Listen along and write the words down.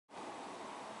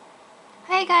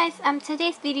Hi guys,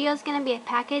 today's video is gonna be a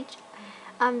package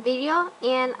video,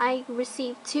 and I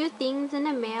received two things in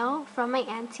the mail from my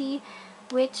auntie,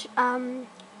 which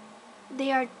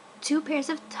they are two pairs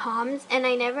of Toms, and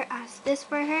I never asked this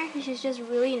for her. She's just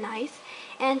really nice,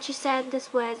 and she said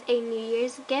this was a New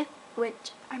Year's gift,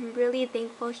 which I'm really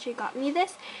thankful she got me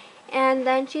this. And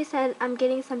then she said I'm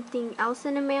getting something else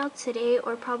in the mail today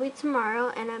or probably tomorrow,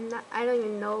 and I don't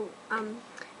even know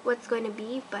what's going to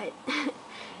be, but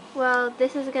well,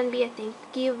 this is going to be a thank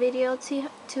you video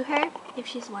to her if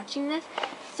she's watching this.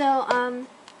 So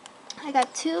I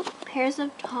got two pairs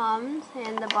of Toms,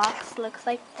 and the box looks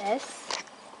like this.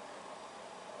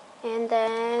 And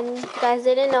then, if you guys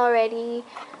didn't know already,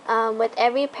 with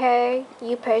every pair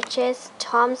you purchase,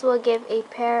 Toms will give a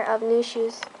pair of new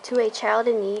shoes to a child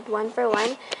in need, 1 for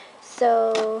 1.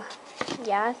 So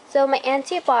yeah, so my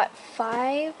auntie bought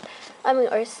 6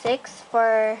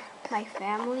 for my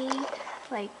family,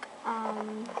 like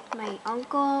my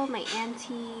uncle, my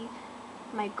auntie,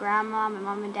 my grandma, my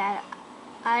mom and dad.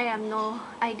 I have no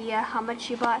idea how much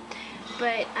she bought,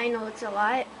 but I know it's a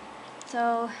lot.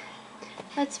 So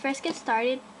let's first get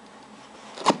started.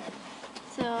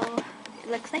 So it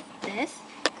looks like this,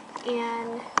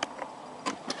 and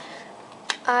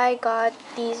I got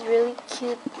these really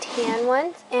cute tan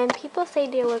ones, and people say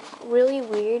they look really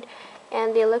weird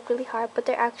and they look really hard, but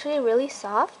they're actually really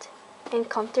soft and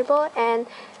comfortable, and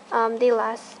they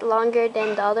last longer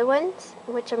than the other ones,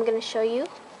 which I'm gonna show you.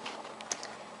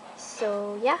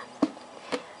 So yeah,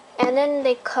 and then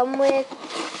they come with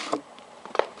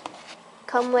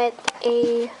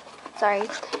a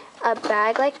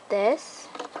bag like this.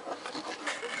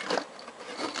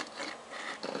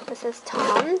 This is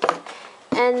Tom's,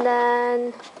 and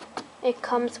then it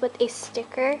comes with a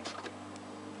sticker.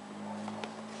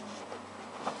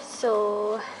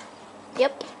 So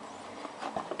yep.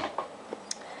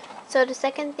 So the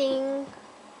second thing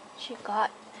she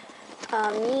got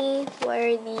me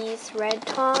were these red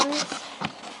Toms,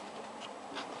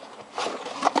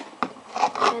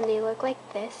 and they look like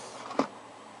this,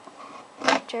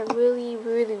 which are really,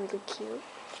 really, really cute.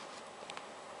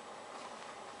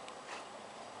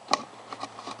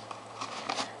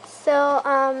 So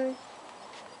I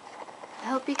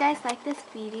hope you guys like this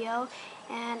video,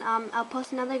 and I'll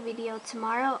post another video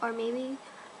tomorrow, or maybe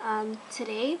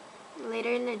today,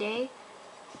 later in the day,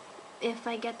 if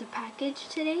I get the package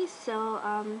today. So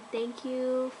thank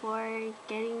you for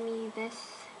getting me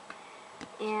this,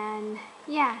 and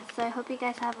yeah, so I hope you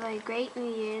guys have a great New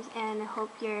Year's, and I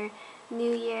hope your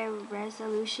New Year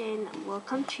resolution will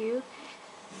come true.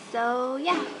 So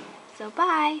yeah, so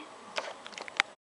bye.